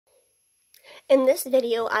In this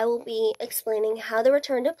video, I will be explaining how the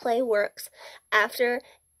return to play works after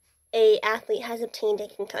an athlete has obtained a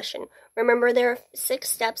concussion. Remember, there are 6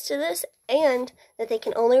 steps to this, and that they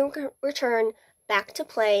can only return back to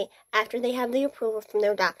play after they have the approval from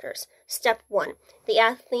their doctors. Step 1. The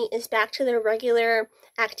athlete is back to their regular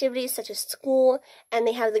activities such as school, and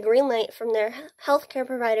they have the green light from their healthcare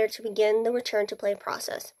provider to begin the return to play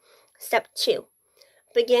process. Step 2.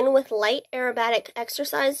 Begin with light aerobatic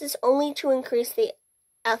exercises only to increase the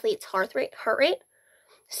athlete's heart rate.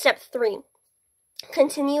 Step 3.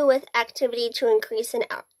 Continue with activity to increase an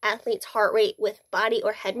athlete's heart rate with body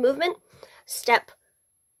or head movement. Step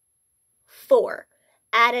 4.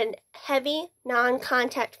 Add a heavy,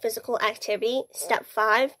 non-contact physical activity. Step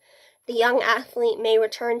 5. The young athlete may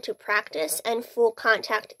return to practice and full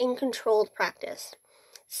contact in controlled practice.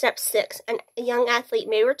 Step 6. A young athlete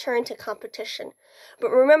may return to competition.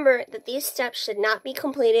 But remember that these steps should not be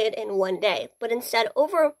completed in one day, but instead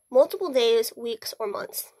over multiple days, weeks, or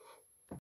months.